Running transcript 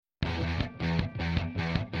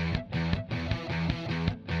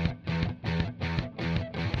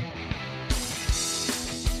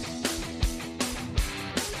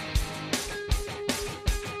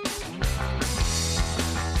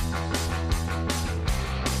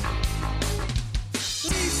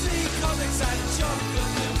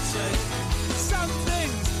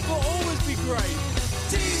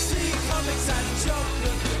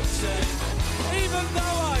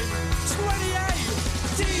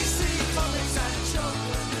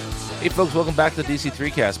Hey folks, welcome back to the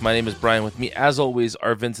DC3cast. My name is Brian. With me, as always,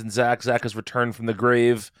 are Vince and Zach. Zach has returned from the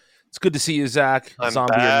grave. It's good to see you, Zach. I'm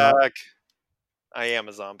Zombie back. or not. I am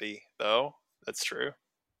a zombie, though. That's true.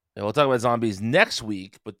 Yeah, we'll talk about zombies next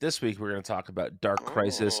week, but this week we're going to talk about Dark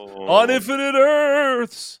Crisis on Oh. Infinite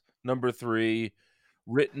Earths, number 3,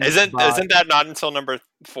 written Isn't by... that not until number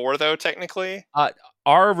 4 though? Technically,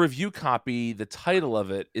 our review copy, the title of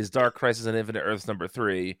it is Dark Crisis on Infinite Earths number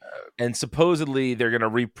 3, and supposedly they're going to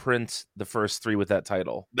reprint the first 3 with that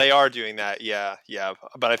title. they are doing that. Yeah.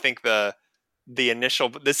 But I think the initial.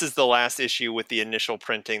 This is the last issue with the initial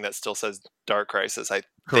printing that still says Dark Crisis. I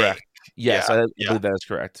Correct. think. Yes, Yeah, I believe that is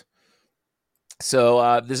correct.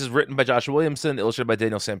 So this is written by Joshua Williamson, illustrated by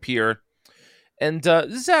Daniel Sampier. And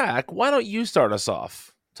Zach, why don't you start us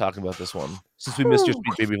off talking about this one, since we missed your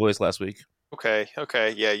sweet baby voice last week? Okay.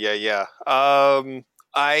 Yeah.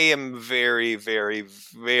 I am very, very,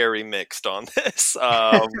 very mixed on this.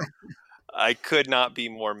 I could not be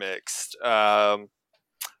more mixed.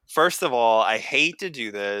 First of all, I hate to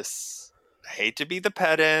do this. I hate to be the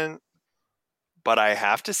pedant, but I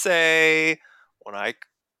have to say, when I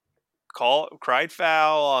cried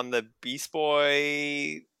foul on the Beast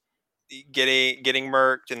Boy getting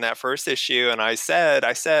murked in that first issue, and I said,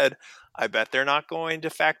 I bet they're not going to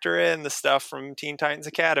factor in the stuff from Teen Titans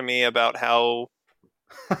Academy about how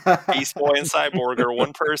Beast Boy and Cyborg are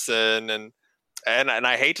one person, and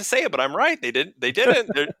I hate to say it, but I'm right. They didn't.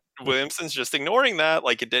 Williamson's just ignoring that,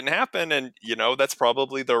 like it didn't happen, and that's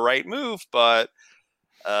probably the right move. But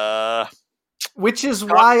which is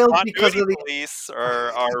wild because the police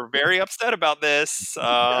are very upset about this.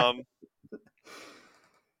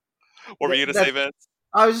 What were you going to say, Vince?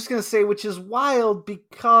 I was just going to say, which is wild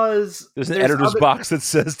because there's an editor's box that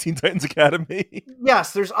says Teen Titans Academy.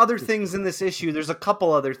 Yes, there's other things in this issue. There's a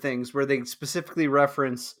couple other things where they specifically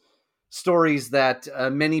reference stories that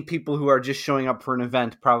many people who are just showing up for an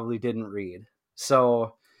event probably didn't read.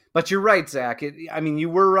 So, but you're right, Zach. You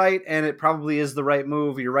were right, and it probably is the right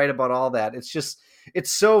move. You're right about all that. It's just,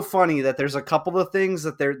 it's so funny that there's a couple of things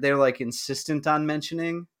that they're like insistent on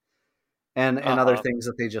mentioning, and other things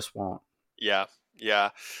that they just won't. Yeah.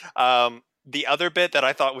 The other bit that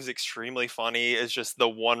I thought was extremely funny is just the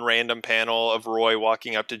one random panel of Roy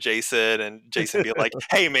walking up to Jason and Jason being like,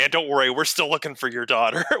 "Hey man, don't worry, we're still looking for your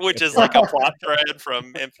daughter," which is like a plot thread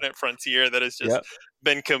from Infinite Frontier that has just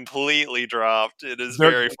been completely dropped. It is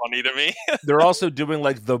very funny to me. They're also doing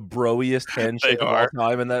like the broiest handshake of all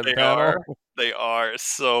time in that panel. They are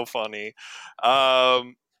so funny.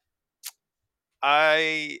 I'm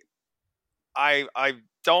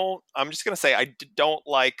just going to say I don't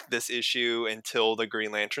like this issue until the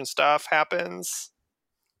Green Lantern stuff happens.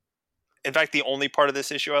 In fact, the only part of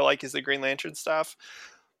this issue I like is the Green Lantern stuff.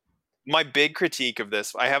 My big critique of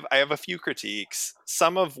this, I have a few critiques,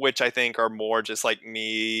 some of which I think are more just like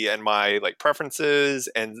me and my like preferences,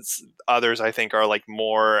 and others I think are like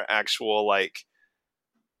more actual like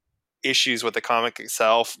issues with the comic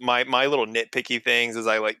itself. My little nitpicky things is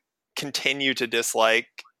I like continue to dislike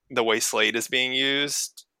the way Slade is being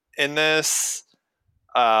used in this.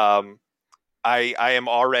 I am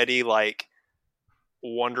already like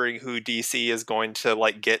wondering who DC is going to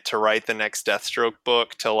like get to write the next Deathstroke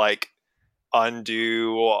book to like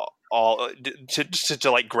undo all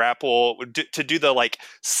to like grapple to do the like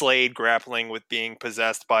Slade grappling with being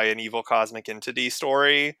possessed by an evil cosmic entity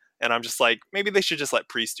story. And I'm just like, maybe they should just let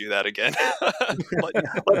Priest do that again.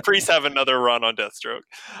 let Priest have another run on Deathstroke.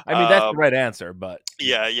 I mean, that's the right answer, but...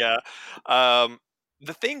 Yeah.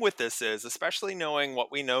 The thing with this is, especially knowing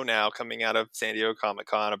what we know now coming out of San Diego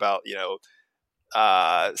Comic-Con about,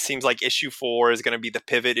 seems like issue 4 is going to be the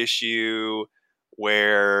pivot issue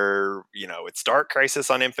where, it's Dark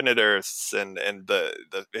Crisis on Infinite Earths and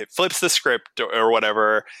it flips the script or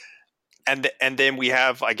whatever. And then we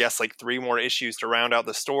have, I guess, like 3 more issues to round out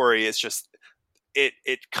the story. It's just it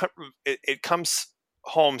comes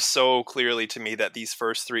home so clearly to me that these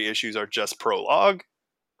first 3 issues are just prologue,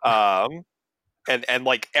 and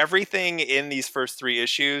like everything in these first 3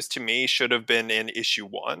 issues to me should have been in issue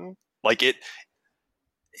 1. Like it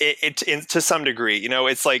to some degree,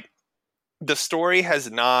 it's like the story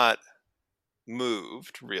has not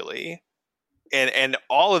moved really, and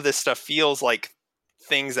all of this stuff feels like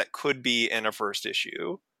things that could be in a first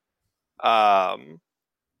issue, and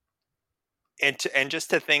just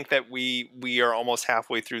to think that we are almost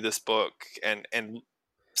halfway through this book and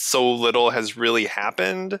so little has really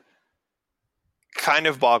happened kind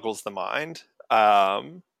of boggles the mind.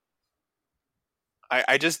 I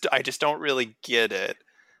just don't really get it.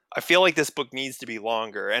 I feel like this book needs to be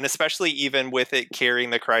longer, and especially even with it carrying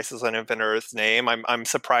the Crisis on Infinite Earth's name, I'm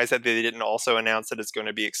surprised that they didn't also announce that it's going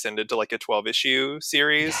to be extended to like a 12-issue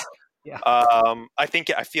series. Yeah.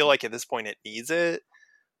 I feel like at this point it needs it.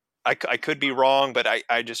 I could be wrong, but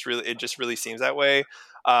it just really seems that way.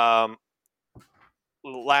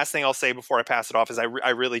 Last thing I'll say before I pass it off is I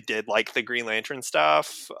really did like the Green Lantern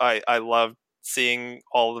stuff. I loved seeing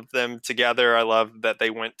all of them together. I love that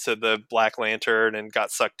they went to the Black Lantern and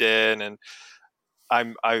got sucked in, and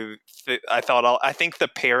I think the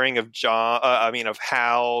pairing of of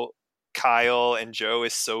Hal, Kyle, and Joe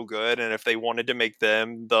is so good, and if they wanted to make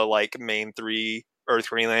them the like main 3 Earth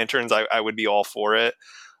Green Lanterns, I would be all for it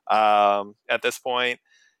at this point.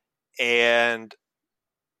 And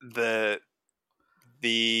the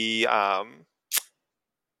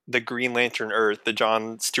Green Lantern Earth, the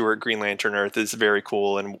John Stewart Green Lantern Earth, is very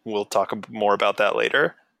cool, and we'll talk more about that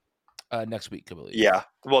later. Next week, I believe. Yeah.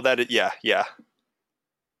 Well, yeah.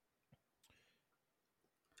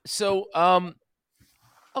 So, I'll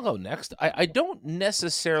go next. I don't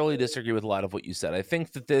necessarily disagree with a lot of what you said. I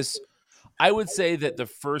think that I would say that the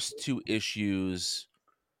first 2 issues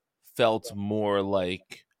felt more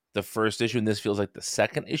like the first issue, and this feels like the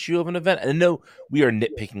second issue of an event. And I know we are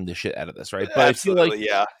nitpicking the shit out of this, right? But absolutely, I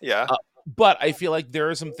feel like, yeah. But I feel like there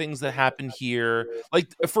are some things that happen here,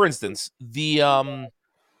 like for instance, the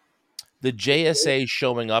JSA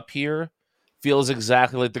showing up here feels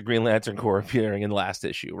exactly like the Green Lantern Corps appearing in last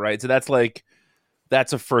issue, right? So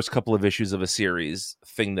that's a first couple of issues of a series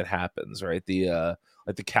thing that happens, right? The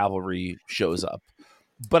cavalry shows up.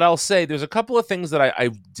 But I'll say there's a couple of things that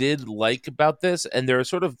I did like about this, and there are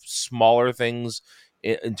sort of smaller things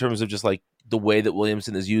in terms of just like the way that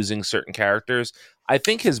Williamson is using certain characters. I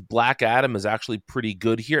think his Black Adam is actually pretty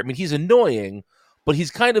good here. I mean, he's annoying, but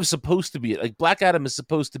he's kind of supposed to be like Black Adam is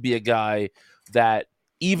supposed to be a guy that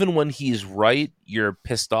even when he's right, you're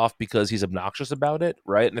pissed off because he's obnoxious about it,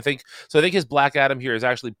 right? And I think his Black Adam here is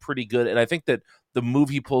actually pretty good, and I think that the move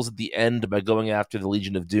he pulls at the end by going after the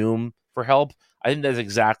Legion of Doom for help, I think that's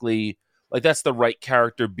exactly like that's the right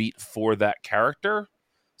character beat for that character.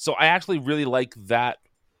 So I actually really like that.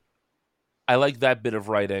 I like that bit of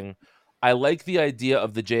writing. I like the idea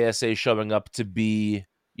of the JSA showing up to be,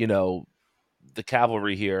 the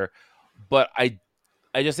cavalry here, but I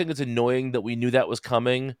just think it's annoying that we knew that was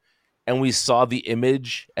coming and we saw the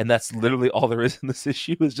image, and that's literally all there is in this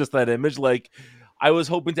issue is just that image. Like, I was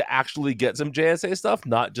hoping to actually get some JSA stuff,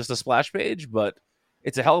 not just a splash page, but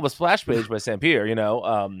it's a hell of a splash page by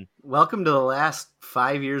Sampier, Welcome to the last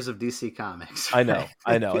 5 years of DC Comics. Right?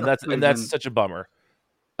 I know, and that's such a bummer.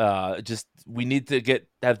 Just we need to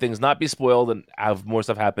have things not be spoiled and have more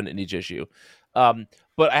stuff happen in each issue.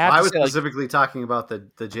 But I was specifically talking about the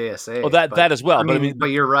JSA. Oh, that as well. But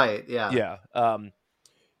you're right. Yeah. Yeah.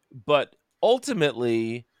 But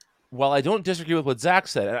ultimately, while I don't disagree with what Zach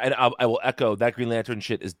said, and I will echo that Green Lantern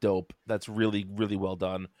shit is dope. That's really, really well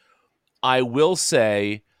done. I will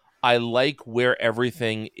say I like where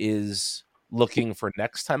everything is looking for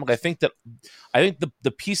next time. Like, I think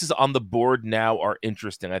the pieces on the board now are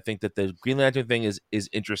interesting. I think that the Green Lantern thing is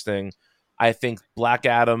interesting. I think Black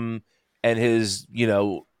Adam and his,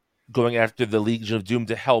 going after the Legion of Doom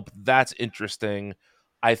to help, that's interesting.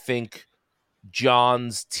 I think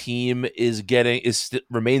John's team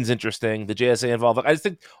remains interesting. The JSA involved. I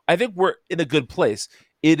think we're in a good place.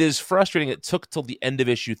 It is frustrating. It took till the end of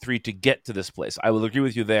issue 3 to get to this place. I will agree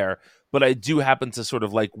with you there, but I do happen to sort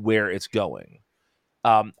of like where it's going.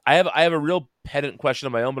 I have a real pedant question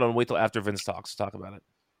of my own, but I'll wait till after Vince talks to talk about it.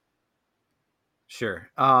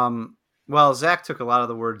 Sure. Well, Zach took a lot of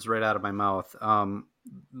the words right out of my mouth.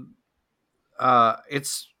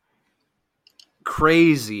 It's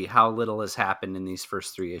crazy how little has happened in these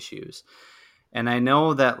first 3 issues. And I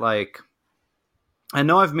know that,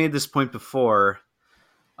 I've made this point before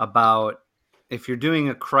about if you're doing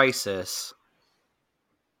a crisis,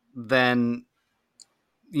 then,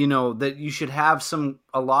 that you should have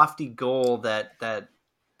a lofty goal that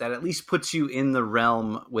at least puts you in the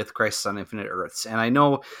realm with Crisis on Infinite Earths. And I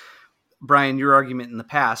know, Brian, your argument in the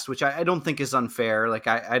past, which I don't think is unfair. Like,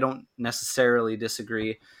 I don't necessarily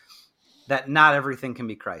disagree that not everything can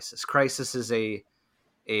be Crisis. Crisis on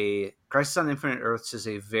Infinite Earths is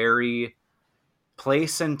a very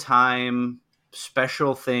place and time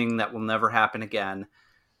special thing that will never happen again.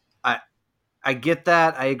 I get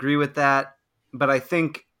that. I agree with that. But I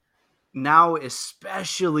think now,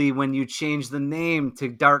 especially when you change the name to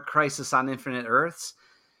Dark Crisis on Infinite Earths,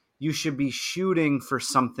 you should be shooting for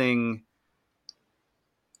something.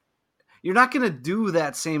 You're not going to do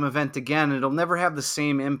that same event again. It'll never have the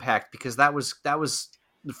same impact because that was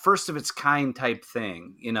the first of its kind type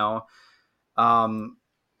thing, you know.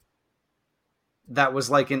 That was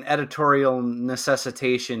like an editorial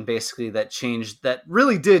necessitation, basically, that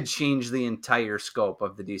really did change the entire scope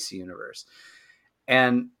of the DC universe.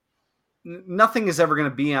 And nothing is ever going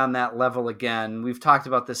to be on that level again. We've talked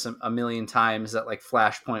about this a million times, that like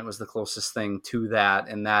Flashpoint was the closest thing to that,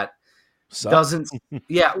 and that doesn't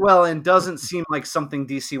doesn't seem like something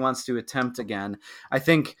DC wants to attempt again. I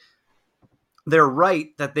think they're right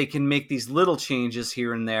that they can make these little changes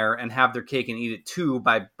here and there and have their cake and eat it too,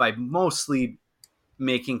 by mostly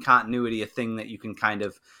making continuity a thing that you can kind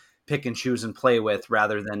of pick and choose and play with,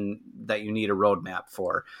 rather than that you need a roadmap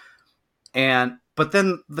for. But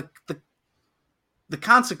then the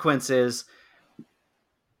consequence is,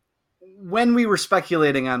 when we were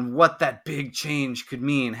speculating on what that big change could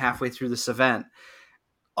mean halfway through this event,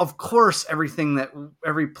 of course,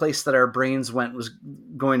 every place that our brains went was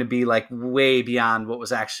going to be like way beyond what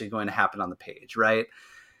was actually going to happen on the page, right?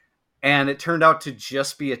 And it turned out to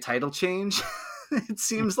just be a title change, it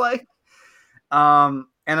seems like. And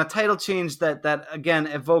a title change that again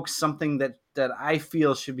evokes something that I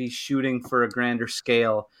feel should be shooting for a grander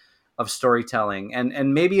scale of storytelling.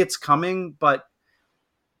 And maybe it's coming, but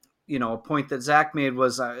you know, a point that Zach made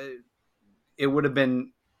was it would have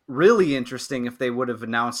been really interesting if they would have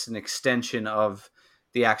announced an extension of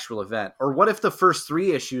the actual event. Or what if the first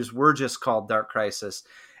 3 issues were just called Dark Crisis,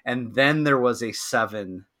 and then there was a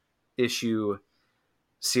 7-issue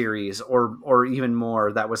series or even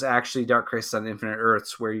more that was actually Dark Crisis on Infinite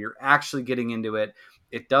Earths, where you're actually getting into it.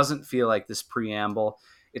 It doesn't feel like this preamble.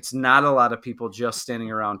 It's not a lot of people just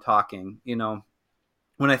standing around talking. You know,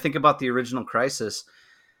 when I think about the original Crisis,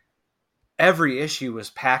 every issue was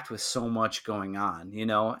packed with so much going on, you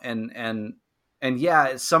know, and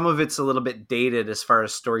yeah, some of it's a little bit dated as far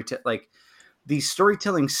as storytelling. Like the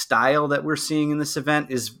storytelling style that we're seeing in this event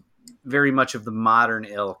is very much of the modern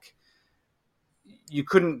ilk. You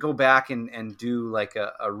couldn't go back and do like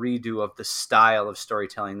a redo of the style of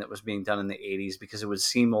storytelling that was being done in the 80s, because it would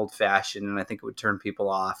seem old fashioned and I think it would turn people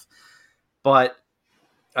off. But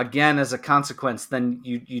again, as a consequence, then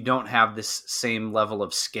you don't have this same level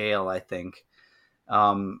of scale, I think,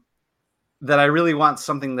 that I really want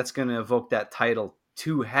something that's going to evoke that title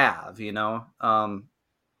to have, you know.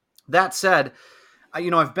 That said,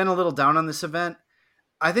 I've been a little down on this event.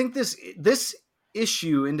 I think this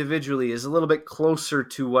issue individually is a little bit closer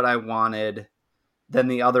to what I wanted than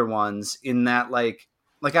the other ones, in that like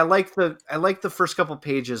I like the first couple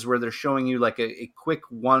pages where they're showing you like a quick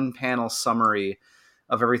 1-panel summary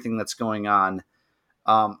of everything that's going on.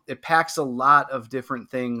 It packs a lot of different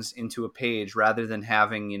things into a page, rather than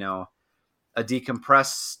having, you know, a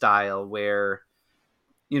decompressed style where,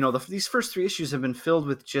 you know, these first 3 issues have been filled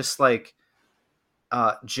with just like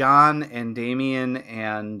John and Damian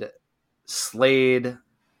and Slade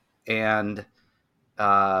and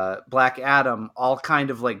Black Adam all kind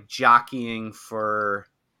of like jockeying for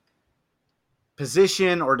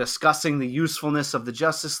position, or discussing the usefulness of the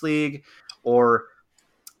Justice League, or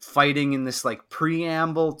fighting in this like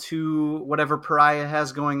preamble to whatever Pariah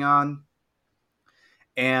has going on.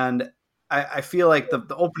 And I feel like the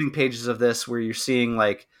opening pages of this, where you're seeing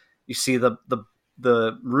like, you see the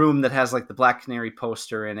room that has like the Black Canary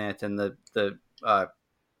poster in it, and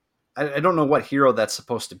I don't know what hero that's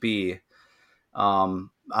supposed to be on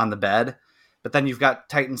the bed, but then you've got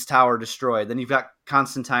Titan's Tower destroyed, then you've got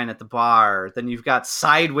Constantine at the bar, then you've got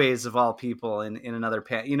Sideways of all people in another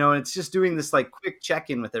panel, you know, and it's just doing this like quick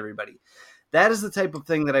check-in with everybody. That is the type of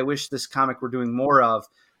thing that I wish this comic were doing more of,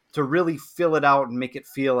 to really fill it out and make it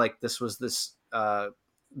feel like this was this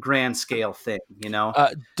grand scale thing, you know.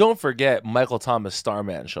 Don't forget Michael Thomas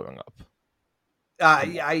Starman showing up.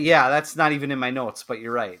 Yeah, that's not even in my notes, but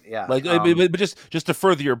you're right. Yeah, like, but just to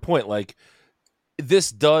further your point, like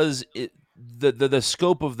this does the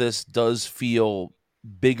scope of this does feel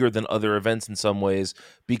bigger than other events in some ways,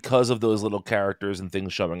 because of those little characters and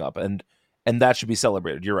things showing up, and that should be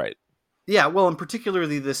celebrated. You're right. Yeah, well, and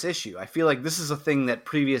particularly this issue, I feel like this is a thing that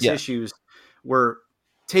previous issues were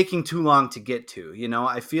taking too long to get to. You know,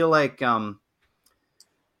 I feel like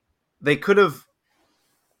they could have.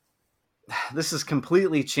 This is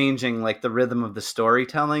completely changing like the rhythm of the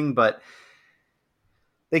storytelling, but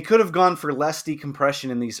they could have gone for less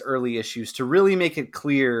decompression in these early issues to really make it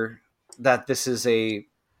clear that this is a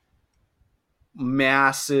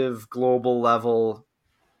massive global level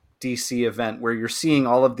DC event, where you're seeing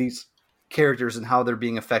all of these characters and how they're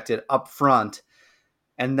being affected up front,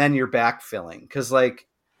 and then you're backfilling. Because like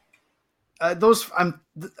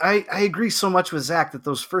I agree so much with Zach that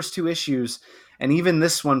those first 2 issues, and even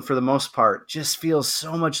this one for the most part, just feels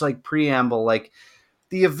so much like preamble. Like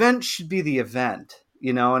the event should be the event,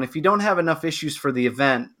 and if you don't have enough issues for the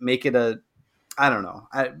event, make it I don't know.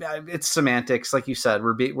 It's semantics. Like you said,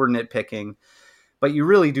 we're nitpicking, but you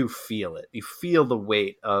really do feel it. You feel the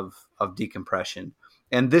weight of decompression.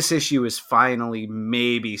 And this issue is finally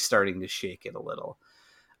maybe starting to shake it a little.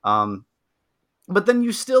 But then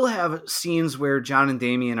you still have scenes where John and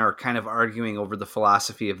Damian are kind of arguing over the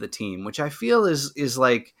philosophy of the team, which I feel is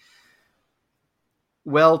like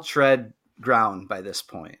well-tread ground by this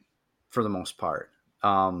point, for the most part.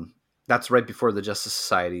 That's right before the Justice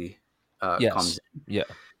Society comes in. Yeah.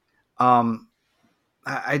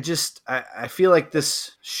 I feel like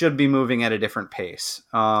this should be moving at a different pace.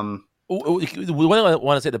 What I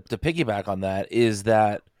want to say to piggyback on that is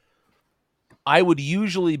that I would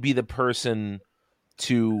usually be the person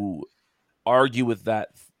to argue with that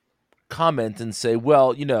comment and say,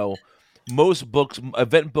 well, most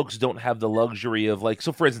event books don't have the luxury of, like,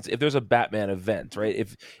 so for instance, if there's a Batman event, right?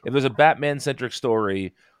 If there's a Batman centric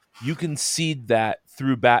story, you can seed that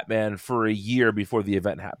through Batman for a year before the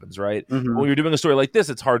event happens, right? Mm-hmm. When you're doing a story like this,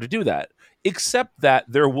 it's hard to do that. Except that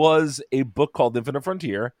there was a book called Infinite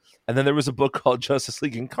Frontier, and then there was a book called Justice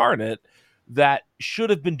League Incarnate that should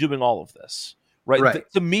have been doing all of this, right?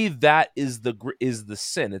 To me, that is the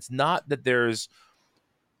sin. It's not that there's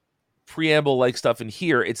preamble like stuff in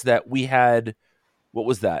here. It's that we had, what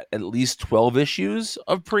was that? At least 12 issues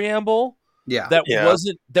of preamble.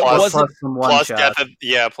 Wasn't plus Death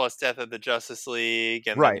of the Justice League,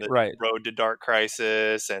 and then the Road to Dark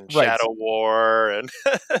Crisis and Shadow War, and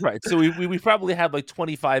right. So we probably had like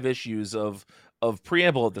 25 issues of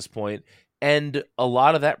preamble at this point, and a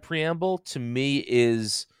lot of that preamble to me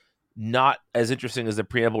is not as interesting as the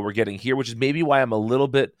preamble we're getting here, which is maybe why I'm a little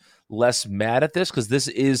bit less mad at this, because this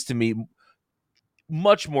is to me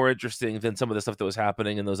much more interesting than some of the stuff that was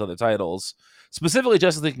happening in those other titles, specifically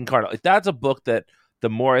Justice League Incarnate. Like, that's a book that the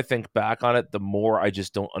more I think back on it, the more I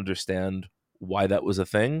just don't understand why that was a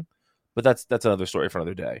thing. But that's another story for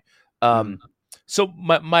another day. So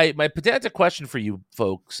my pedantic question for you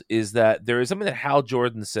folks is that there is something that Hal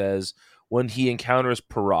Jordan says when he encounters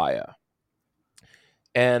Pariah,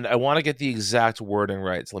 and I want to get the exact wording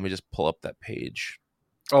right. So let me just pull up that page.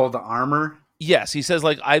 Oh, the armor. Yes, he says,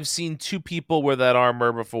 like, I've seen two people wear that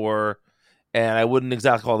armor before, and I wouldn't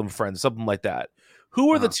exactly call them friends, something like that.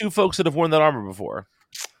 Who are the two folks that have worn that armor before?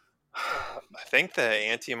 I think the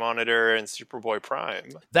Anti-Monitor and Superboy Prime.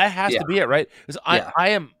 That has to be it, right? Because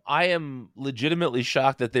I am legitimately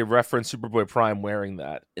shocked that they reference Superboy Prime wearing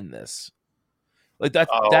that in this. Like that.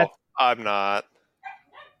 I'm not.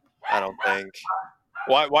 I don't think.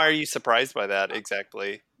 Why are you surprised by that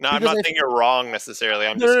exactly? No, because I'm not saying you're wrong necessarily.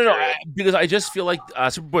 I'm just curious. Because I just feel like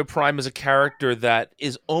Superboy Prime is a character that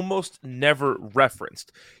is almost never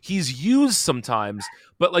referenced. He's used sometimes,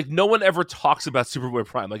 but like no one ever talks about Superboy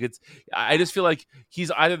Prime. Like I just feel like he's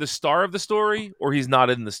either the star of the story or he's not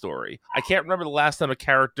in the story. I can't remember the last time a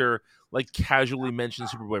character like casually mentioned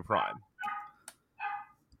Superboy Prime.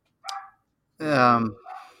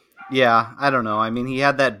 Yeah, I don't know. I mean, he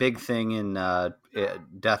had that big thing in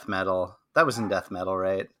Death Metal. That was in Death Metal,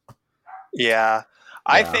 right? Yeah.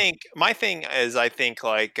 I think my thing is, I think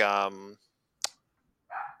like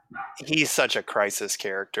he's such a Crisis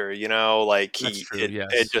character, like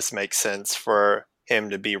it just makes sense for him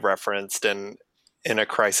to be referenced in a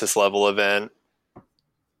Crisis level event.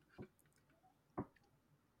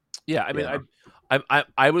 Yeah, I mean,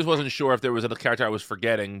 I wasn't sure if there was a character I was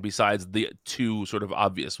forgetting besides the two sort of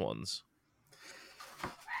obvious ones.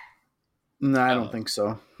 No, I don't think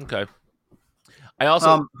so. Okay. I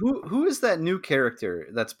also who is that new character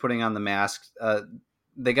that's putting on the mask?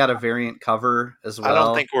 They got a variant cover as well. I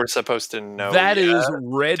don't think we're supposed to know. That is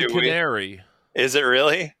Red Canary. Is it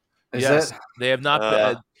really? Yes. They have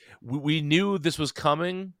not. We knew this was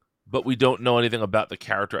coming, but we don't know anything about the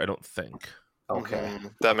character, I don't think. Okay.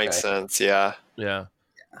 That makes sense. Yeah. Yeah.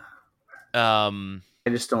 I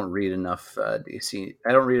just don't read enough DC.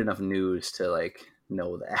 I don't read enough news to like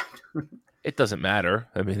know that. It doesn't matter.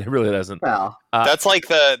 I mean, it really doesn't. Well, that's like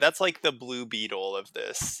the Blue Beetle of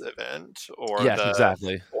this event, or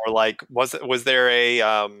exactly. Or like, was there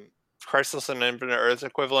a Crisis on Infinite Earth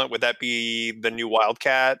equivalent? Would that be the new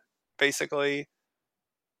Wildcat, basically?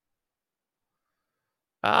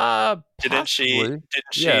 Didn't she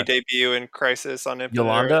debut in Crisis on Infinite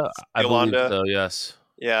Yolanda? Earth? I believe so, yes.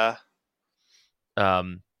 Yeah.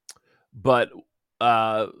 But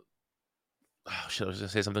shit, I was going to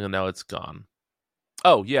say something and now it's gone.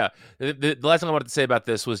 Oh, yeah. The last thing I wanted to say about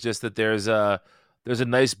this was just that there's a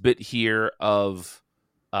nice bit here of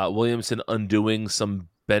Williamson undoing some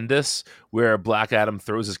Bendis where Black Adam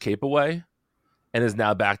throws his cape away and is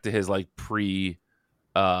now back to his like pre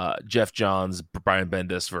Jeff Johns, Brian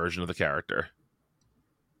Bendis version of the character.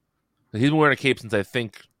 He's been wearing a cape since I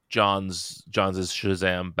think Johns'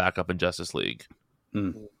 Shazam back up in Justice League.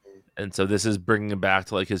 And so this is bringing him back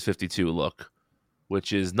to like his 52 look,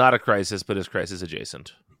 which is not a crisis, but is crisis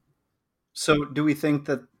adjacent. So do we think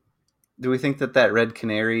that that Red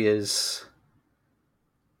Canary is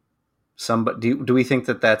somebody? Do we think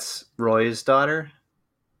that that's Roy's daughter?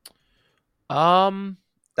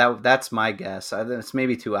 That's my guess. It's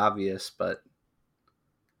maybe too obvious, but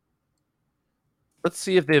let's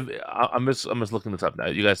see if they've. I'm just looking this up now.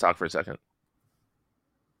 You guys talk for a second.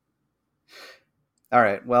 All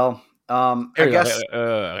right. Well, I guess.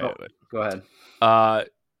 Go ahead.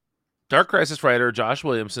 Dark Crisis writer Josh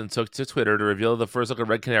Williamson took to Twitter to reveal the first look at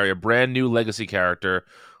Red Canary, a brand new legacy character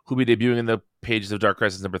who'll be debuting in the pages of Dark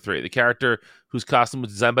Crisis #3. The character, whose costume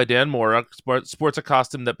was designed by Dan Mora, sports a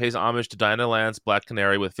costume that pays homage to Dinah Lance, Black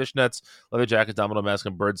Canary, with fishnets, leather jacket, domino mask,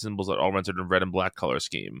 and bird symbols that all rendered in red and black color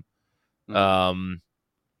scheme. It's a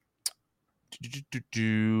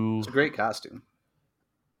great costume.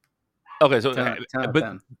 Okay, so 10 out of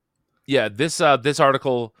 10. Yeah, this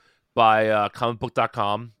article by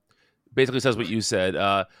comicbook.com basically says what you said.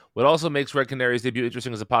 What also makes Red Canary's debut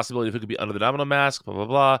interesting is the possibility of who could be under the domino mask, blah, blah,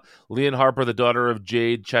 blah. Leon Harper, the daughter of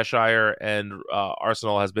Jade Cheshire and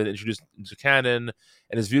Arsenal, has been introduced into canon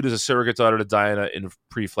and is viewed as a surrogate daughter to Diana in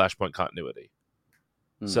pre-Flashpoint continuity.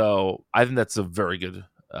 So I think that's a very good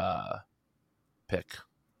pick.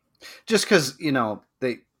 Just because,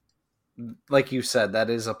 they, like you said, that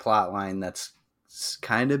is a plot line that's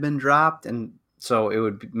kind of been dropped, and so it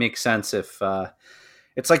would make sense if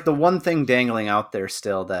it's like the one thing dangling out there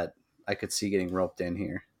still that I could see getting roped in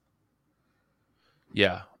here.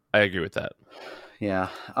 Yeah, I agree with that. Yeah.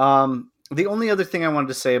 The only other thing I wanted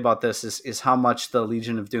to say about this is how much the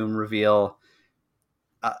Legion of Doom reveal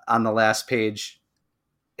on the last page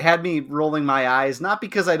had me rolling my eyes, not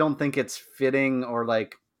because I don't think it's fitting or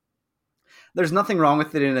like there's nothing wrong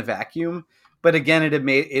with it in a vacuum, but again, it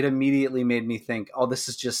immediately made me think, oh, this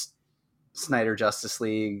is just Snyder Justice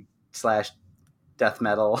League / death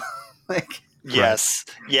metal. Like, yes,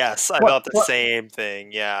 I thought the same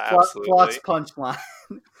thing. Yeah, absolutely. Plot's punchline.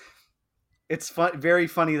 It's very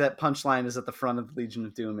funny that punchline is at the front of Legion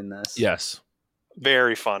of Doom in this. Yes,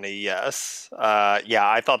 very funny. Yes, yeah,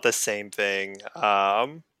 I thought the same thing.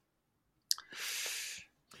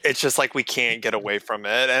 It's just like we can't get away from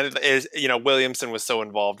it, and Williamson was so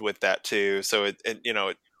involved with that too. So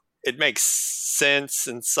it makes sense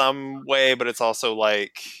in some way, but it's also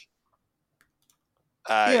like.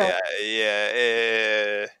 I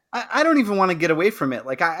don't even want to get away from it.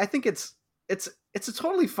 Like I think it's a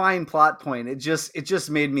totally fine plot point. It just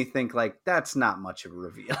made me think like that's not much of a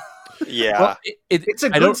reveal. Yeah, well, it's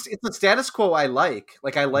a status quo I like.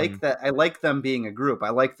 Like I like that. I like them being a group. I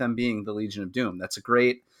like them being the Legion of Doom. That's a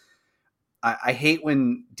great. I hate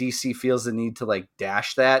when DC feels the need to like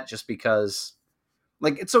dash that just because.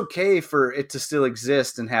 Like it's okay for it to still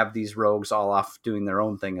exist and have these rogues all off doing their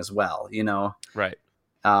own thing as well, Right.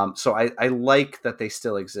 So I like that they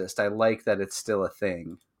still exist. I like that it's still a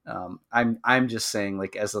thing. I'm just saying,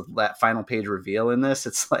 like, as that final page reveal in this,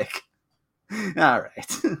 it's like, all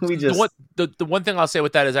right, we just the one thing I'll say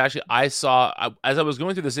with that is actually as I was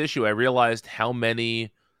going through this issue, I realized how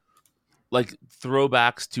many like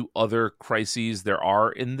throwbacks to other crises there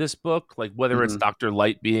are in this book, like whether it's Dr.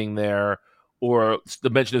 Light being there or the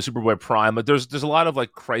mention of Superboy Prime. Like there's a lot of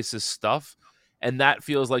like crisis stuff. And that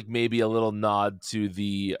feels like maybe a little nod to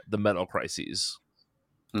the metal crises.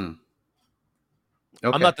 Okay.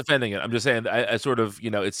 I'm not defending it. I'm just saying I sort of,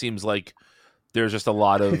 it seems like there's just a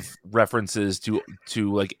lot of references to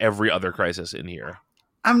like every other crisis in here.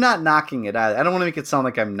 I'm not knocking it either. I don't want to make it sound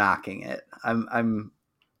like I'm knocking it.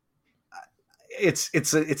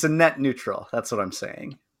 It's a net neutral. That's what I'm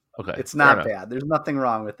saying. Okay. It's not bad. There's nothing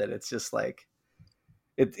wrong with it. It's just like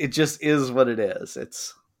it just is what it is.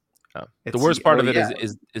 It's the worst part of it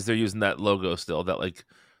is they're using that logo still, that like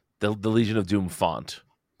the Legion of Doom font.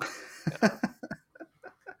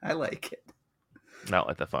 I like it. I don't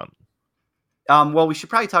like that font. Well, we should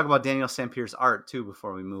probably talk about Daniel Sampier's art too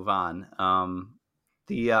before we move on.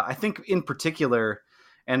 I think in particular,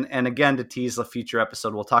 and again to tease a future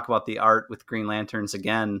episode, we'll talk about the art with Green Lanterns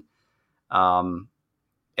again, and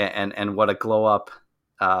what a glow up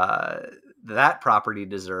that property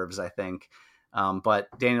deserves, I think. But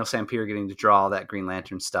Daniel Sampier getting to draw all that Green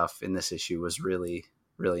Lantern stuff in this issue was really,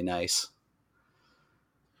 really nice.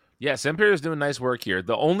 Yeah, Sampier is doing nice work here.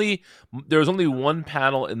 There was only one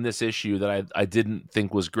panel in this issue that I didn't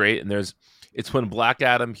think was great, and it's when Black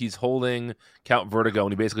Adam, he's holding Count Vertigo,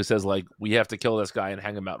 and he basically says like, we have to kill this guy and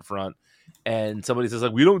hang him out front. and somebody says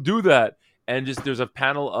like, we don't do that, and just there's a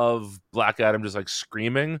panel of Black Adam just like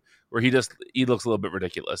screaming where he looks a little bit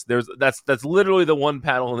ridiculous. That's literally the one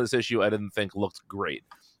panel in this issue I didn't think looked great.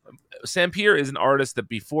 Sampier is an artist that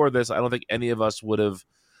before this I don't think any of us would have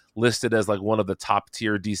listed as like one of the top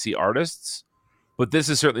tier DC artists, but this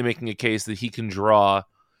is certainly making a case that he can draw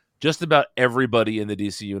just about everybody in the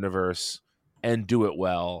DC universe and do it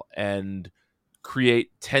well and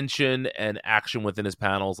create tension and action within his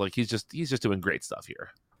panels. Like he's just doing great stuff here.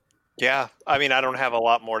 Yeah, I mean, I don't have a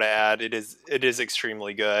lot more to add. It is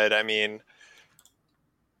extremely good. I mean,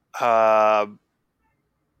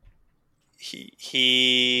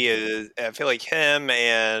 he is. I feel like him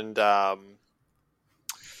and I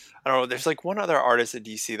don't know. There's like one other artist at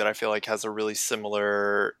DC that I feel like has a really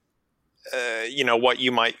similar, what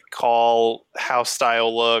you might call house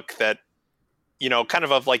style look that, kind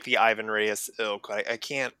of like the Ivan Reyes ilk. I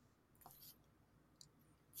can't.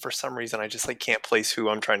 For some reason, I just like can't place who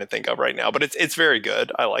I'm trying to think of right now, but it's very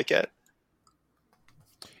good. I like it.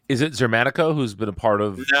 Is it Zermanico who's been a part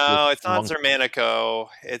of? No, it's not Zermanico.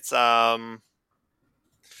 It's I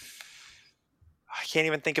can't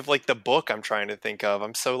even think of like the book I'm trying to think of.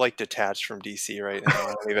 I'm so like detached from DC right now.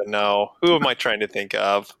 I don't even know who am I trying to think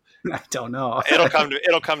of. I don't know.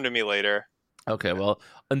 It'll come to me later. Okay, well,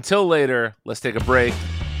 until later, let's take a break,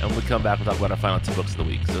 and when we come back, we'll talk about our final 2 books of the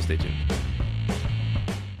week. So stay tuned.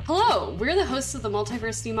 Hello, we're the hosts of the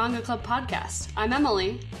Multiversity Manga Club podcast. I'm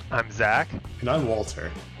Emily. I'm Zach. And I'm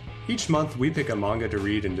Walter. Each month, we pick a manga to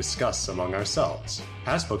read and discuss among ourselves.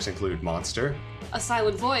 Past books include Monster, A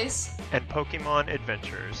Silent Voice, and Pokemon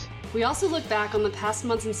Adventures. We also look back on the past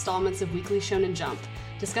month's installments of Weekly Shonen Jump,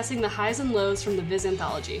 discussing the highs and lows from the Viz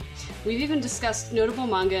anthology. We've even discussed notable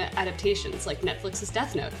manga adaptations like Netflix's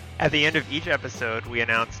Death Note. At the end of each episode, we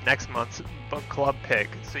announce next month's book club pick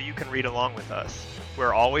so you can read along with us.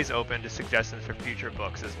 We're always open to suggestions for future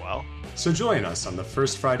books as well. So join us on the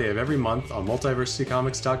first Friday of every month on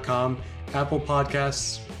multiversitycomics.com, Apple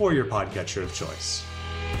Podcasts, or your podcatcher of choice.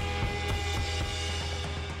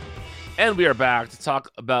 And we are back to talk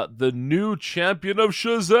about the new Champion of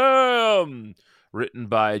Shazam, written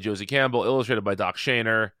by Josie Campbell, illustrated by Doc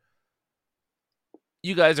Shaner.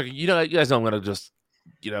 You guys know I'm going to just,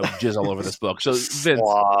 jizz all over this book. So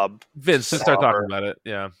Vince, just start talking about it.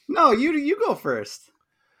 Yeah. No, you go first.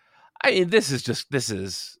 I mean, this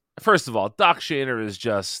is first of all, Doc Shaner is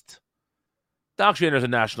a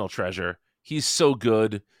national treasure. He's so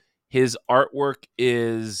good. His artwork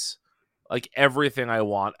is like everything I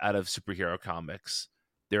want out of superhero comics.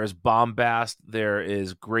 There's bombast. There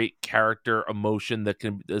is great character emotion that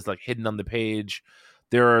is like hidden on the page.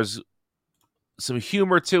 There's some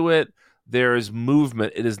humor to it. There is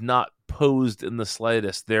movement. It is not posed in the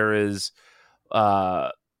slightest. There is,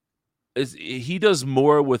 he does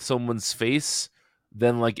more with someone's face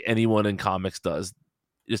than like anyone in comics does.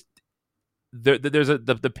 Just there's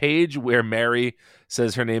the page where Mary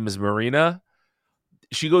says her name is Marina.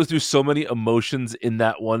 She goes through so many emotions in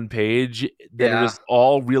that one page that it is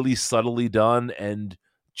all really subtly done and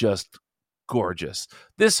just gorgeous.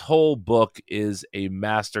 This whole book is a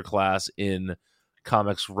masterclass in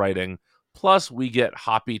comics writing. Plus, we get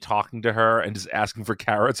Hoppy talking to her and just asking for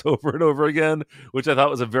carrots over and over again, which I thought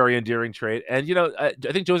was a very endearing trait. And, I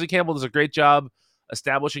think Josie Campbell does a great job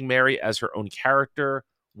establishing Mary as her own character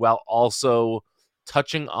while also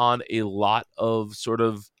touching on a lot of sort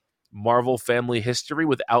of Marvel family history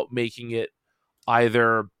without making it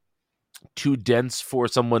either too dense for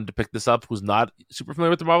someone to pick this up who's not super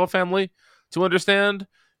familiar with the Marvel family to understand,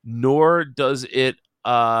 nor does it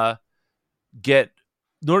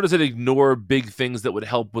ignore big things that would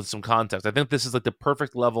help with some context. I think this is like the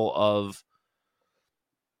perfect level of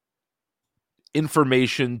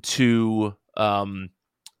information to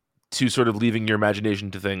sort of leaving your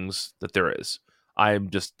imagination to things that there is. I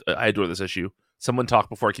adore this issue. Someone talk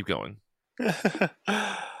before I keep going.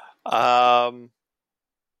 I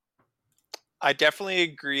definitely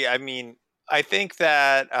agree. I mean, I think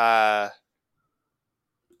that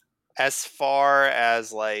as far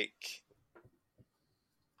as like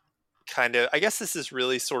kind of, I guess this is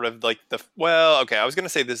really sort of like I was going to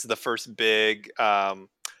say this is the first big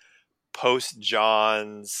post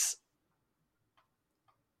John's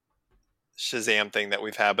Shazam thing that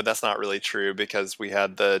we've had, but that's not really true because we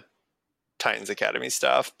had the Titans Academy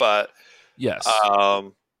stuff. But yes,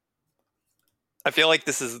 I feel like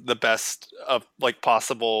this is the best of like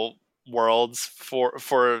possible worlds for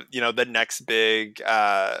the next big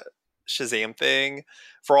Shazam thing,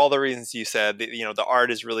 for all the reasons you said. The art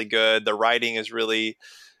is really good, the writing is really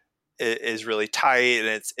tight,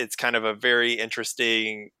 and it's kind of a very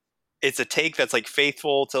interesting it's a take that's like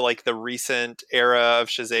faithful to like the recent era of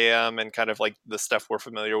Shazam and kind of like the stuff we're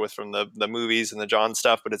familiar with from the movies and the John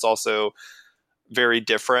stuff, but it's also very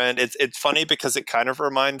different. It's funny because it kind of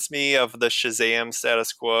reminds me of the Shazam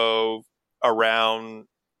status quo around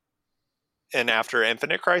and after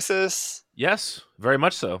Infinite Crisis. Yes, very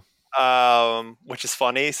much so. Which is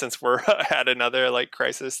funny since we're at another like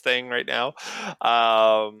crisis thing right now.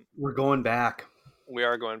 We're going back. We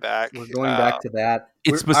are going back. We're going back to that.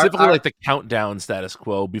 It's specifically like the countdown status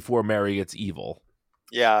quo before Mary gets evil.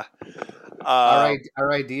 Yeah. Our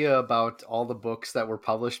idea about all the books that were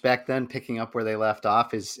published back then, picking up where they left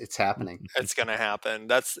off, it's happening. It's going to happen.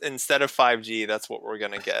 That's instead of 5G, that's what we're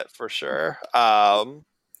going to get for sure.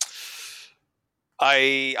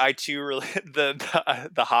 I too really the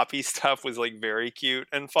Hoppy stuff was like very cute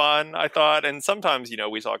and fun, I thought. And sometimes, you know,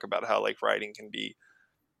 we talk about how like writing can be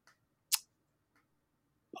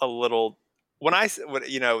a little, when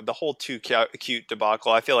you know, the whole too cute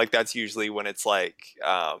debacle, I feel like that's usually when it's like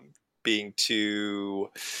being too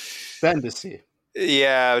fantasy.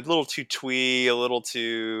 Yeah, a little too twee, a little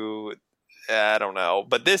too, I don't know.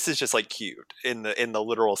 But this is just like cute in the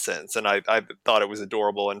literal sense, and I thought it was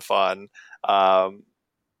adorable and fun.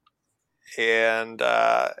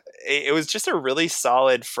 It was just a really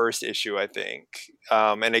solid first issue, I think,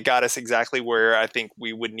 and it got us exactly where I think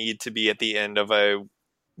we would need to be at the end of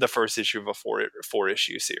the first issue of a four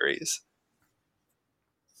issue series.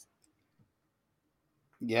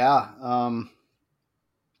 Yeah,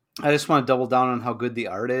 I just want to double down on how good the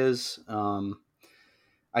art is.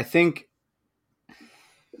 I think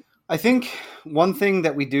one thing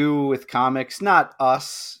that we do with comics, not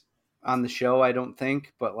us on the show, I don't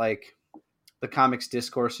think, but like the comics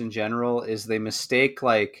discourse in general, is they mistake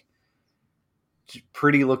like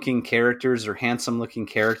pretty looking characters or handsome looking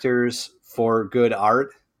characters for good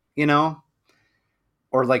art, you know,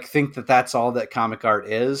 or like think that that's all that comic art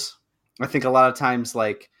is. I think a lot of times,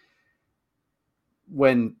 like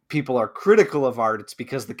when people are critical of art, it's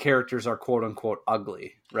because the characters are quote unquote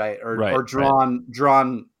ugly, right? Or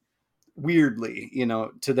drawn weirdly, you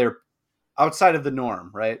know, to their outside of the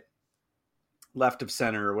norm, right? Left of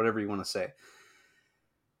center or whatever you want to say.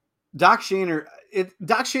 Doc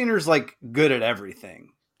Shaner's like good at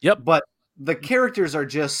everything. Yep. But the characters are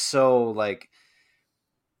just so like,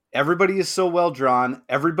 everybody is so well drawn.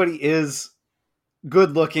 Everybody is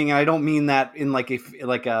good looking. I don't mean that in like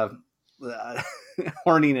a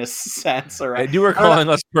horniness sense. Or and you were calling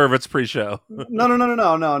us perverts pre-show.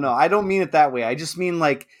 No. I don't mean it that way. I just mean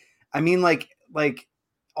like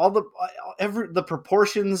all the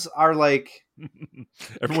proportions are like.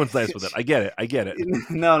 Everyone's nice with it. I get it.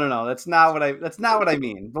 No. That's not what I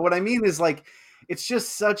mean. But what I mean is like, it's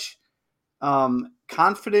just such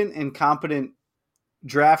confident and competent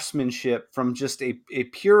draftsmanship from just a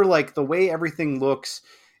pure, like the way everything looks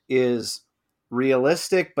is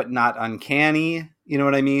realistic, but not uncanny. You know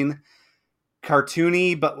what I mean?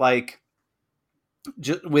 Cartoony, but like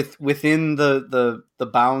just within the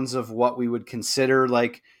bounds of what we would consider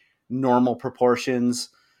like normal proportions.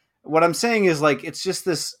 What I'm saying is like, it's just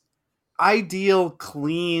this ideal,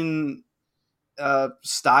 clean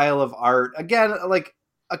style of art. Again, like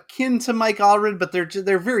akin to Mike Allred, but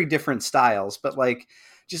they're very different styles. But like,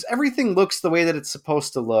 just everything looks the way that it's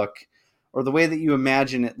supposed to look, or the way that you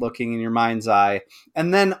imagine it looking in your mind's eye.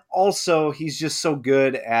 And then also, he's just so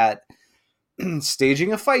good at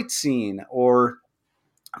staging a fight scene, or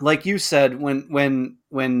like you said, when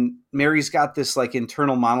Mary's got this like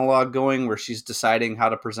internal monologue going where she's deciding how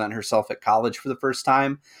to present herself at college for the first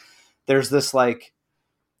time, there's this like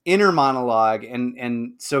inner monologue,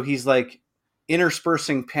 and so he's like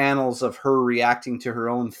interspersing panels of her reacting to her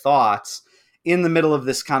own thoughts in the middle of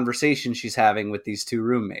this conversation she's having with these two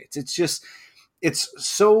roommates. It's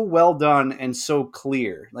so well done and so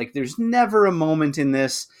clear. Like there's never a moment in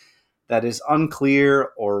this that is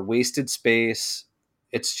unclear or wasted space.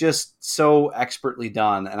 It's just so expertly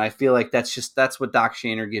done. And I feel like that's what Doc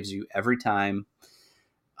Shaner gives you every time.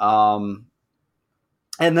 And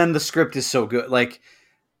then the script is so good. Like,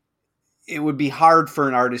 it would be hard for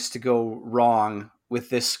an artist to go wrong with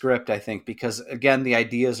this script, I think, because again, the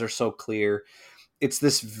ideas are so clear. It's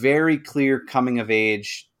this very clear coming of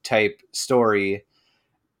age type story.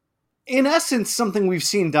 In essence, something we've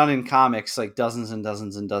seen done in comics like dozens and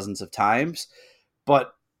dozens and dozens of times,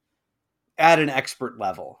 but at an expert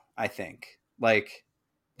level, I think. Like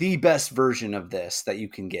the best version of this that you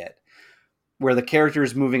can get, where the character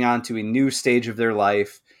is moving on to a new stage of their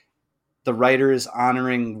life. The writer is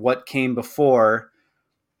honoring what came before,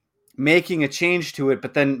 making a change to it,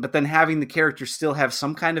 but then having the character still have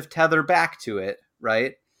some kind of tether back to it,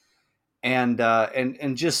 right? And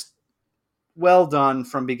just well done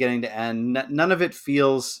from beginning to end. None of it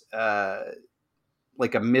feels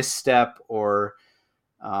like a misstep or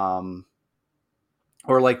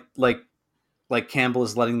like Campbell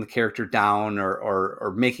is letting the character down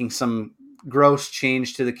or making some gross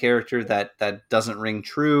change to the character that doesn't ring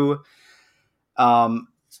true. And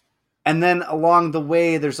then along the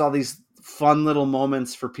way, there's all these fun little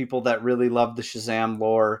moments for people that really love the Shazam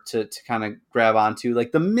lore to kind of grab onto.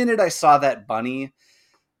 Like the minute I saw that bunny,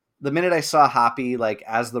 the minute I saw Hoppy like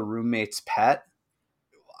as the roommate's pet,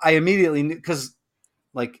 I immediately knew, because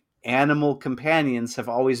like animal companions have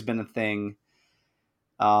always been a thing.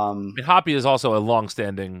 I mean, Hoppy is also a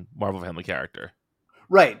long-standing Marvel family character,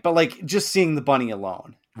 right? But like just seeing the bunny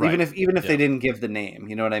alone, right. even if they didn't give the name,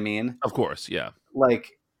 you know what I mean? Of course, yeah.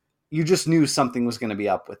 Like you just knew something was going to be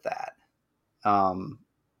up with that. And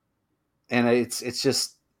it's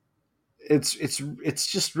just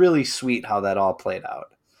really sweet how that all played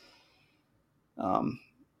out.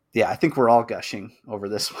 Yeah, I think we're all gushing over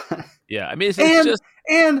this one. Yeah, I mean, it's just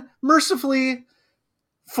and mercifully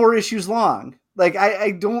 4 issues long. Like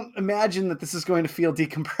I don't imagine that this is going to feel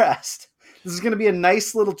decompressed. This is going to be a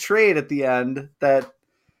nice little trade at the end. That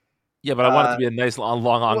yeah, but I want it to be a nice long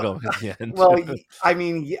ongoing at the end. Well, I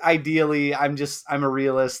mean, ideally, I'm a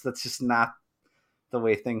realist. That's just not the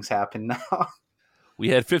way things happen now. We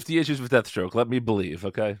had 50 issues with Deathstroke. Let me believe,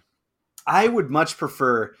 okay? I would much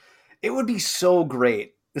prefer. It would be so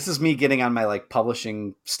great. This is me getting on my like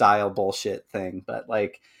publishing style bullshit thing, but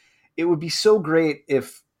like it would be so great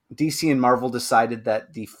if DC and Marvel decided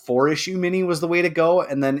that the 4-issue mini was the way to go,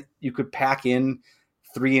 and then you could pack in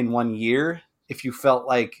 3 in 1 year if you felt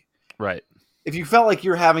like right. If you felt like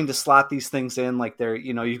you're having to slot these things in, like they're,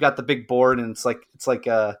 you've got the big board and it's like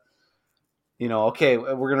a, okay,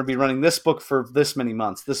 we're going to be running this book for this many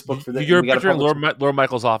months, this book for this. You're picturing Lord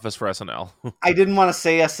Michael's office for SNL. I didn't want to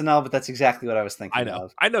say SNL, but that's exactly what I was thinking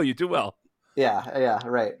of. I know you do well. Yeah,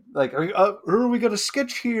 right. Like, who are we going to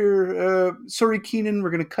sketch here? Sorry, Keenan,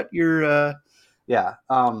 we're going to cut your, yeah.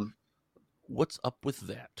 What's up with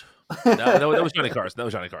that? No, that was Johnny Carson. That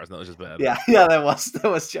was just bad. Yeah, that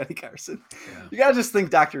was Johnny Carson. Yeah. You gotta just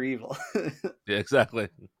think Dr. Evil. Yeah, exactly.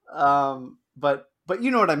 But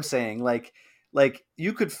you know what I'm saying? Like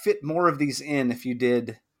you could fit more of these in if you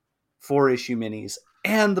did 4-issue minis,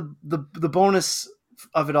 and the bonus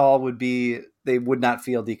of it all would be they would not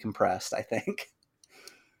feel decompressed, I think.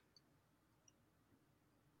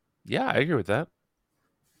 Yeah, I agree with that.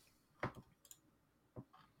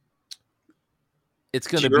 It's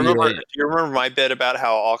going to be. Do you remember my bit about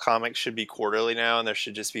how all comics should be quarterly now, and there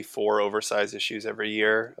should just be 4 oversized issues every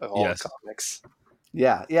year of all comics?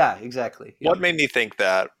 Yeah, exactly. What made me think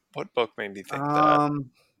that? What book made me think that?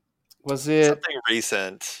 Was it something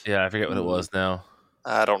recent? Yeah, I forget what it was now.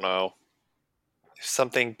 I don't know.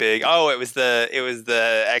 Something big. Oh, it was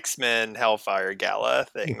the X-Men Hellfire Gala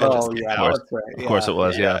thing. Oh yeah, that's right. Of course it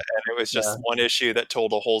was. Yeah, and it was just one issue that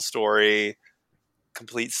told a whole story.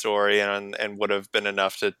 Complete story, and would have been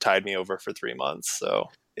enough to tide me over for 3 months. So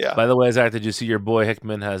yeah. By the way, Zach, did you see your boy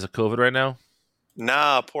Hickman has a COVID right now?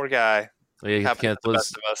 Nah, poor guy. Yeah, he had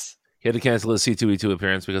to cancel his C2E2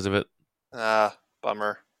 appearance because of it.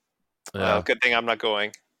 Bummer. Yeah. Good thing I'm not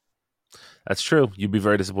going. That's true. You'd be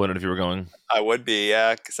very disappointed if you were going. I would be,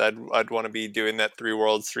 yeah, because I'd want to be doing that 3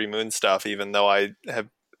 Worlds, 3 Moons stuff, even though I have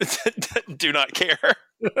do not care.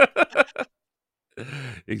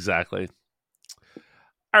 Exactly.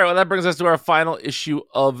 All right, well, that brings us to our final issue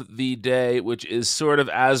of the day, which is Sword of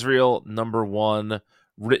Azrael #1,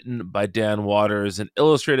 written by Dan Waters and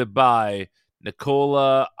illustrated by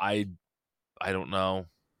Nicola. I don't know.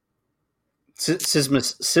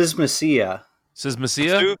 Sismacia.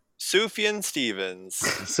 Sufjan Stevens.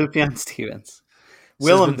 Sufjan Stevens.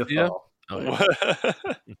 Willem Dafoe. Oh, yeah.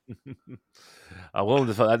 Willem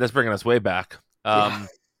Dafoe. That's bringing us way back.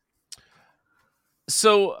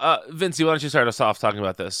 So, Vincey, why don't you start us off talking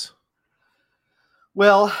about this?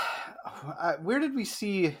 Well, where did we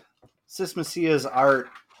see Sismacia's art?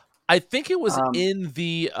 I think it was in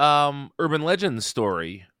the Urban Legends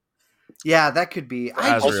story. Yeah, that could be.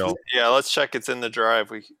 Let's check. It's in the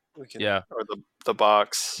drive. We can, or the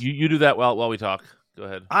box. You do that while we talk. Go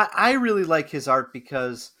ahead. I really like his art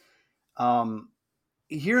because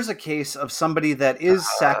here's a case of somebody that is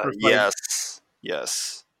sacrificing.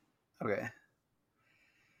 Yes. Okay.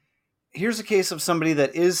 Here's a case of somebody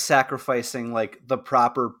that is sacrificing like the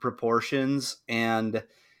proper proportions and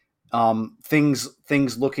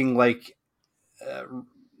things looking like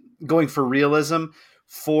going for realism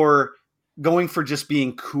for going for just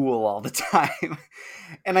being cool all the time.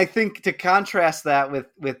 And I think to contrast that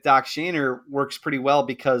with Doc Shaner works pretty well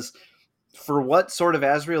because for what sort of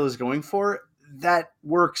Azrael is going for, that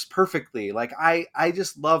works perfectly. Like I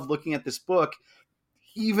just love looking at this book,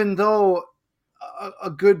 even though a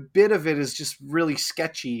good bit of it is just really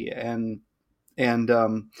sketchy and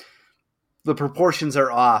the proportions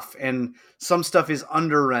are off and some stuff is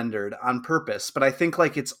under rendered on purpose. But I think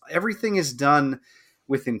like everything is done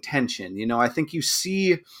with intention. You know, I think you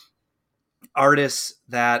see artists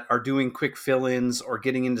that are doing quick fill-ins or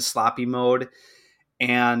getting into sloppy mode,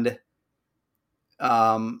 and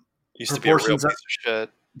used to be a real piece of shit.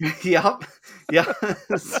 Yep. Yeah.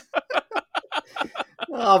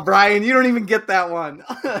 Oh, Brian, you don't even get that one.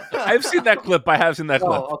 I've seen that clip. I have seen that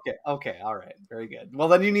clip. Oh, okay. All right. Very good. Well,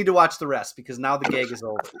 then you need to watch the rest because now the gag is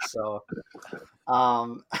over. So,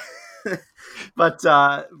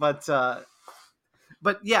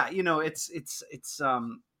 but yeah, you know, it's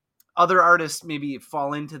other artists maybe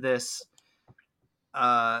fall into this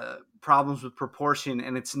problems with proportion,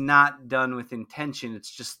 and it's not done with intention.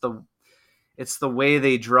 It's just the way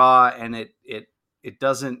they draw, and it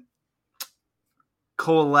doesn't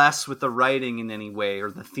coalesce with the writing in any way or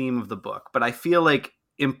the theme of the book. But I feel like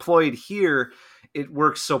employed here, it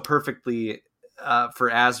works so perfectly for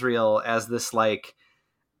Azrael as this like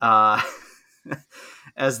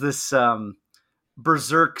as this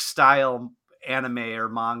berserk style anime or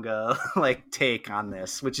manga like take on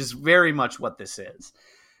this, which is very much what this is.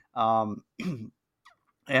 And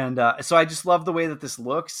so I just love the way that this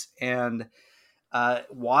looks. And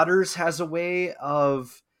Waters has a way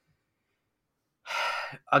of,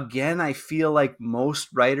 again, I feel like most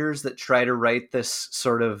writers that try to write this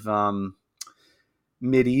sort of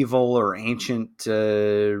medieval or ancient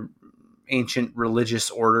religious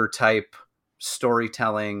order type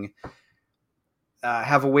storytelling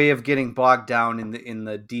have a way of getting bogged down in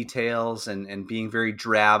the details and being very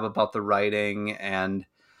drab about the writing, and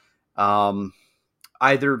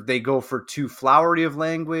either they go for too flowery of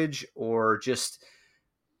language or just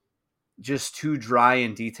too dry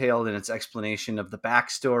and detailed in its explanation of the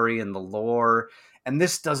backstory and the lore. And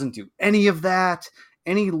this doesn't do any of that.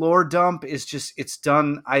 Any lore dump is just, it's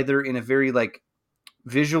done either in a very like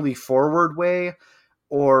visually forward way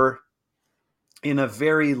or in a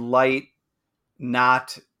very light,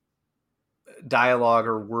 not dialogue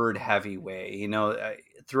or word heavy way. You know,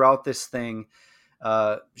 throughout this thing,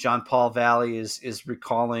 Jean-Paul Valley is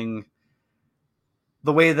recalling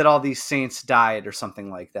the way that all these saints died or something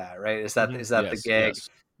like that, right? Is that Yes, the gag? yes.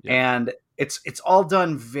 Yeah. And it's all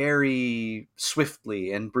done very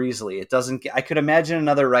swiftly and breezily. It doesn't, I could imagine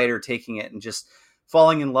another writer taking it and just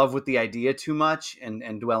falling in love with the idea too much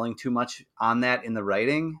and dwelling too much on that in the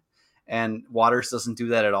writing. And Waters doesn't do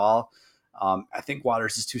that at all. I think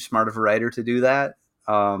Waters is too smart of a writer to do that.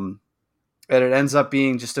 And it ends up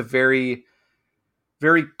being just a very,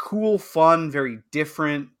 very cool, fun, very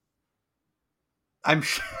different. I'm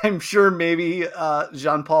sure maybe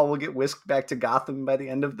Jean-Paul will get whisked back to Gotham by the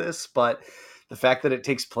end of this, but the fact that it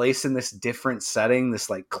takes place in this different setting, this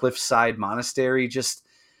like cliffside monastery, just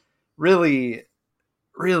really,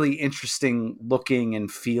 really interesting looking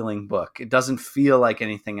and feeling book. It doesn't feel like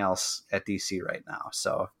anything else at DC right now.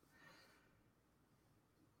 So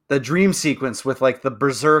the dream sequence with like the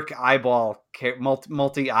berserk eyeball,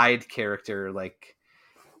 multi-eyed character, like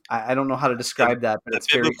I don't know how to describe that, but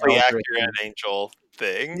it's very accurate angel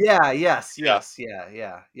thing. Yeah. Yes. Yep.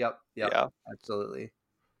 Absolutely.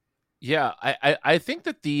 Yeah, I think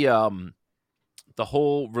that the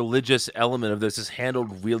whole religious element of this is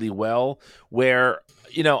handled really well. Where,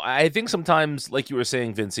 you know, I think sometimes, like you were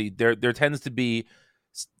saying, Vincey, there tends to be,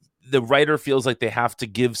 the writer feels like they have to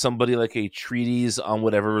give somebody like a treatise on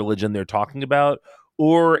whatever religion they're talking about,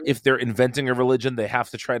 or if they're inventing a religion, they have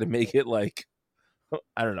to try to make it like,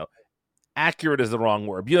 I don't know, accurate is the wrong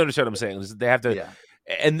word. You understand what I'm saying? They have to,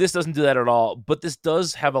 and this doesn't do that at all. But this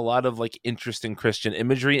does have a lot of like interesting Christian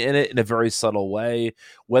imagery in it in a very subtle way.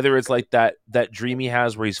 Whether it's like that dream he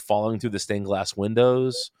has where he's falling through the stained glass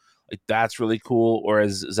windows, like that's really cool. Or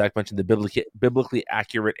as Zach mentioned, the biblically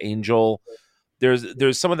accurate angel.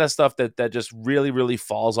 There's some of that stuff that just really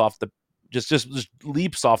falls off the just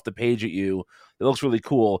leaps off the page at you. It looks really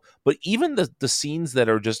cool. But even the scenes that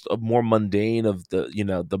are just more mundane of the, you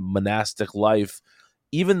know, the monastic life,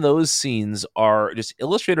 even those scenes are just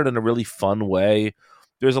illustrated in a really fun way.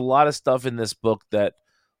 There's a lot of stuff in this book that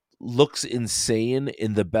looks insane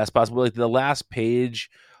in the best possible way. Like the last page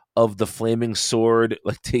of the flaming sword,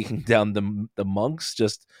 like taking down the monks,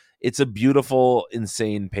 just, it's a beautiful,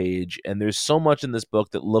 insane page. And there's so much in this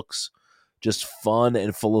book that looks just fun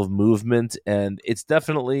and full of movement, and it's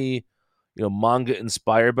definitely, you know, manga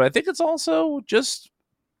inspired, but I think it's also just,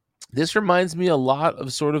 this reminds me a lot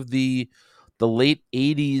of sort of the late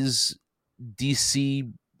 80s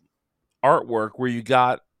DC artwork where you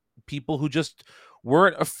got people who just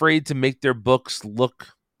weren't afraid to make their books look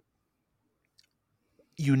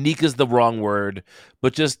unique is the wrong word,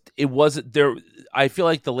 but just it wasn't there. I feel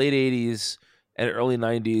like the late 80s and early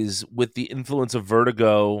 90s, with the influence of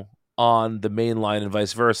Vertigo on the main line and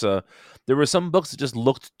vice versa, there were some books that just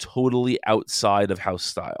looked totally outside of house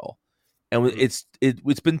style. And it's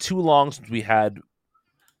been too long since we had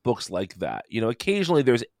books like that. You know, occasionally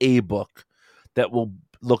there's a book that will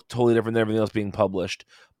look totally different than everything else being published.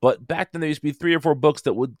 But back then there used to be 3 or 4 books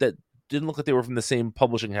that didn't look like they were from the same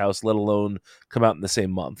publishing house, let alone come out in the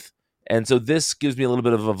same month. And so this gives me a little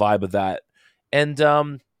bit of a vibe of that. And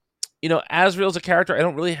you know, Azrael's a character I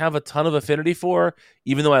don't really have a ton of affinity for,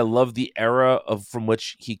 even though I love the era from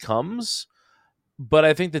which he comes. But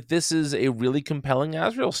I think that this is a really compelling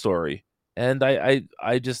Azrael story, and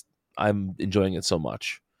I'm enjoying it so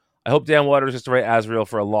much. I hope Dan Waters gets to write Azrael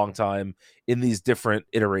for a long time in these different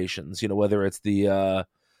iterations. You know, whether it's the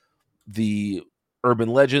urban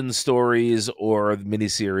legend stories or the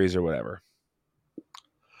miniseries or whatever.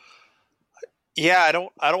 Yeah, I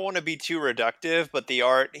don't want to be too reductive, but the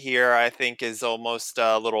art here I think is almost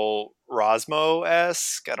a little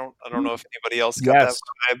Rosmo-esque. I don't know if anybody else got that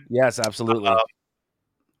vibe. Yes, absolutely.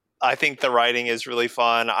 I think the writing is really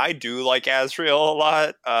fun. I do like Azrael a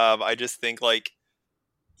lot. I just think like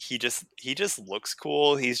he just looks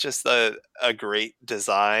cool. He's just a great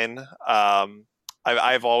design.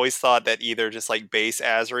 I've always thought that either just like base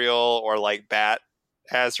Azrael or like Bat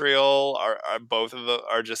Azrael are both of them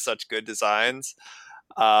are just such good designs.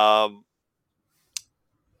 And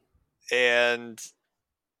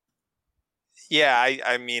yeah,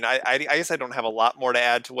 I mean, I guess I don't have a lot more to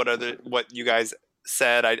add to what you guys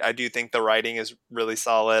said. I do think the writing is really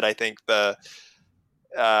solid. I think the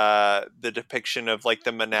depiction of like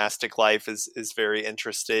the monastic life is very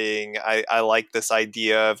interesting. I like this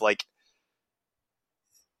idea of like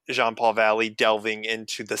Jean-Paul Valley delving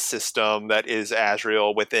into the system that is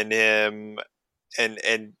Azrael within him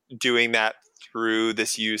and doing that through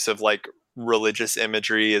this use of like religious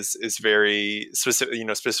imagery is very specific, you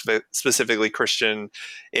know, specifically Christian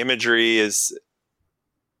imagery is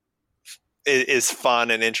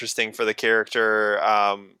fun and interesting for the character,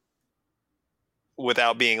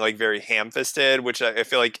 without being like very ham-fisted, which I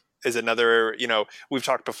feel like is another, you know, we've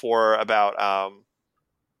talked before about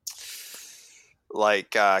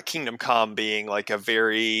Kingdom Come being like a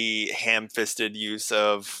very ham-fisted use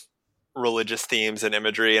of religious themes and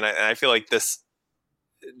imagery, and I feel like this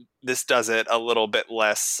does it a little bit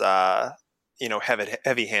less, you know,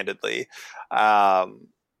 heavy-handedly.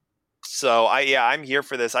 So I'm here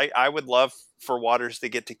for this. I would love for Waters to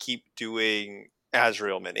get to keep doing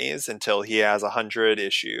Azrael minis until he has 100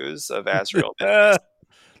 issues of Azrael minis.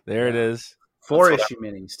 There it is. 4 issue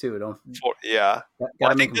minis too.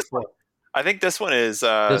 Gotta make this one. I think this one is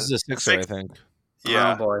this is a 6er, I think.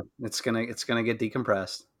 Yeah. Oh boy, it's gonna get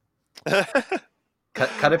decompressed.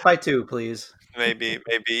 cut it by 2, please. Maybe.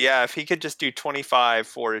 Yeah, if he could just do 25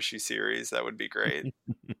 4-issue series, that would be great.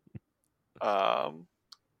 Those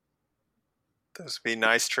would be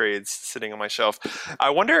nice trades sitting on my shelf.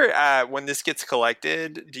 I wonder when this gets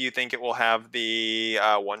collected, do you think it will have the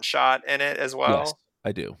one shot in it as well? Yes,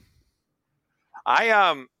 I do.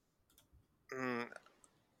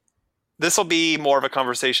 This will be more of a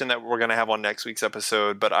conversation that we're going to have on next week's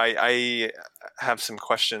episode, but I have some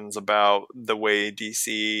questions about the way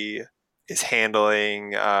DC is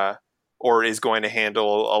handling or is going to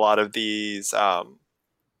handle a lot of these,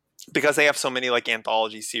 because they have so many like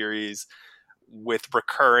anthology series with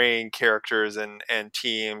recurring characters and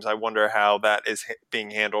teams. I wonder how that is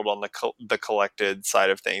being handled on the collected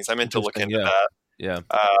side of things. I meant to look into that. Yeah.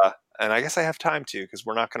 And I guess I have time to, because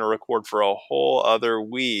we're not going to record for a whole other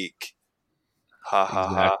week.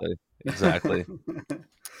 Exactly.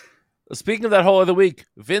 Speaking of that whole other week,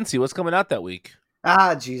 Vincey, what's coming out that week?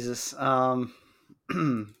 Jesus. Vamp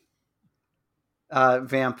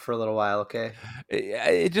for a little while, okay?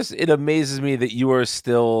 It amazes me that you are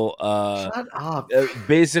still Shut up.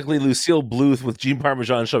 Basically Lucille Bluth with Jean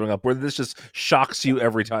Parmesan showing up, where this just shocks you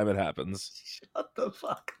every time it happens. Shut the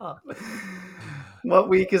fuck up. What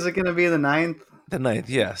week is it going to be? The 9th? The 9th,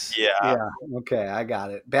 yes. Yeah. Okay, I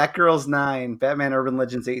got it. Batgirls 9, Batman Urban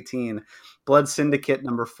Legends 18, Blood Syndicate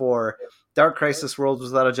number 4, Dark Crisis Worlds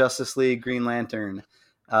Without a Justice League, Green Lantern,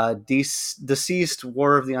 Deceased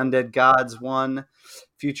War of the Undead Gods 1,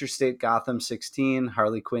 Future State Gotham 16,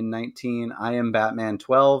 Harley Quinn 19, I Am Batman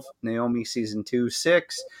 12, Naomi Season 2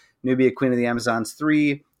 6, Nubia Queen of the Amazons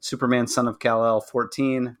 3, Superman Son of Kal-El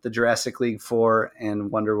 14, The Jurassic League 4,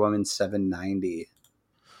 and Wonder Woman 790.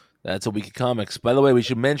 That's a week of comics. By the way, we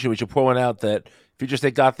should pour one out that Future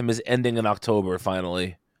State Gotham is ending in October,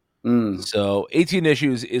 finally. So 18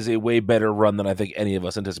 issues is a way better run than I think any of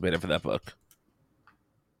us anticipated for that book.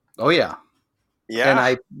 Oh, yeah. Yeah. And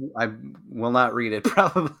I will not read it,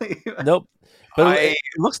 probably. Nope. But it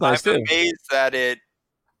looks nice, I'm too. amazed that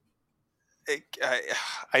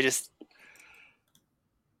I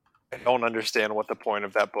don't understand what the point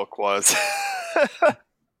of that book was.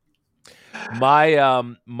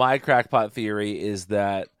 My crackpot theory is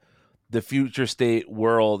that the Future State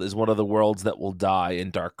world is one of the worlds that will die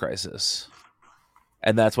in Dark Crisis.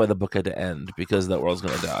 And that's why the book had to end, because that world's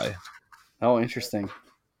going to die. Oh, interesting.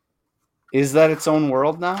 Is that its own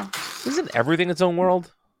world now? Isn't everything its own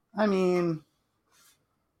world? I mean,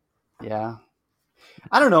 yeah.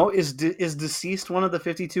 I don't know. Is Deceased one of the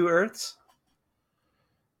 52 Earths?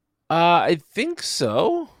 I think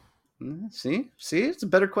so. See, it's a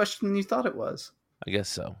better question than you thought it was. I guess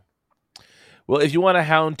so. Well, if you want to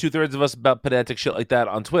hound 2/3 of us about pedantic shit like that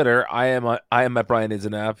on Twitter, I am at Brian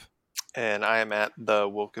Idzanap. And I am at the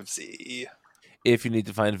Woke of Z. If you need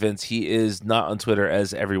to find Vince, he is not on Twitter,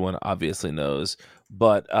 as everyone obviously knows,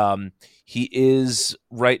 but he is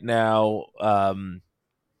right now. I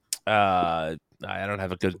don't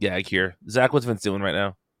have a good gag here. Zach, what's Vince doing right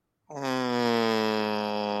now?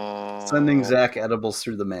 Sending Zach edibles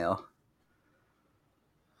through the mail.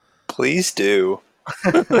 Please do.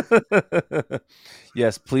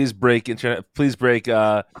 Yes, please break internet. Please break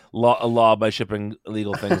a law by shipping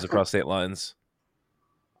illegal things across state lines.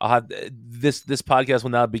 I'll have this podcast will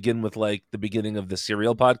now begin with like the beginning of the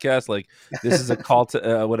Serial podcast. Like this is a call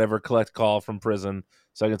to collect call from prison,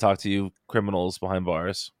 so I can talk to you criminals behind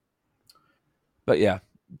bars. But yeah,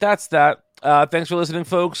 that's that. Thanks for listening,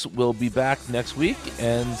 folks. We'll be back next week,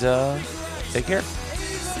 and take care.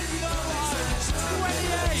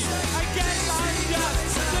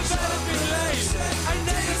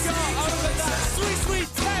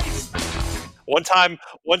 One time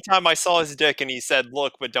I saw his dick and he said,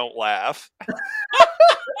 "Look, but don't laugh."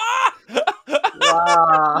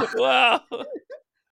 Wow. Wow.